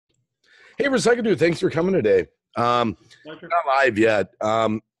Hey, Recycle Dude, thanks for coming today. Pleasure. Not live yet.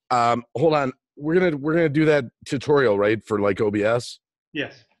 Hold on. We're gonna do that tutorial, right, for like OBS.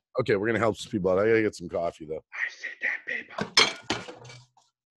 Yes. Okay, we're gonna help some people out. I gotta get some coffee though. I said that, people.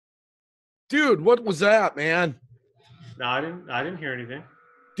 Dude, what was that, man? No, I didn't hear anything.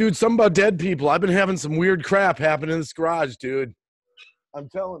 Dude, something about dead people. I've been having some weird crap happen in this garage, dude. I'm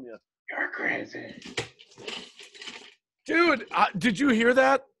telling you. You're crazy. Dude, did you hear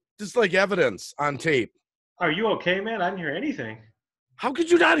that? Just like evidence on tape. Are you okay, man? I didn't hear anything. How could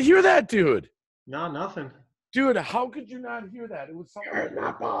you not hear that, dude? No, nothing. Dude, how could you not hear that? It was something. You're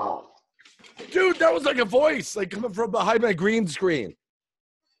not bald. Dude, that was like a voice, like coming from behind my green screen.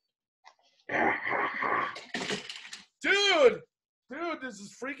 Dude, this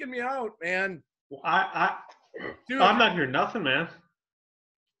is freaking me out, man. Well, Dude, I'm not hearing nothing, man.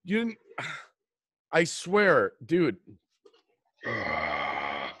 you didn't. I swear, dude,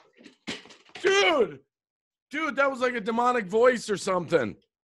 that was like a demonic voice or something.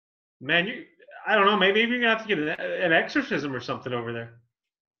 Man, I don't know. Maybe you're gonna have to get an exorcism or something over there.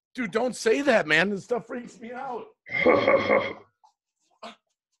 Dude, don't say that, man. This stuff freaks me out.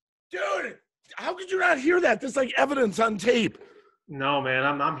 Dude, how could you not hear that? There's like evidence on tape. No, man,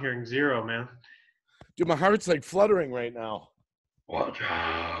 I'm hearing zero, man. Dude, my heart's like fluttering right now. Watch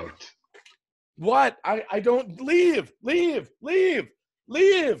out. What? I don't leave.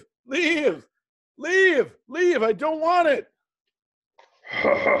 I don't want it.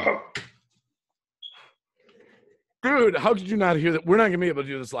 Dude, how could you not hear that? We're not going to be able to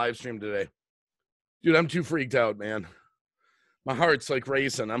do this live stream today. Dude, I'm too freaked out, man. My heart's like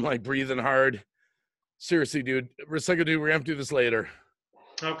racing. I'm like breathing hard. Seriously, dude. Recycle Dude, we're going to have to do this later.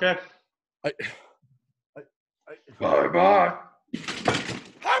 Okay. Bye-bye.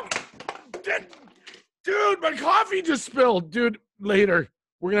 Dude, my coffee just spilled. Dude, later.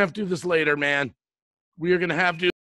 We're going to have to do this later, man. We are going to have to.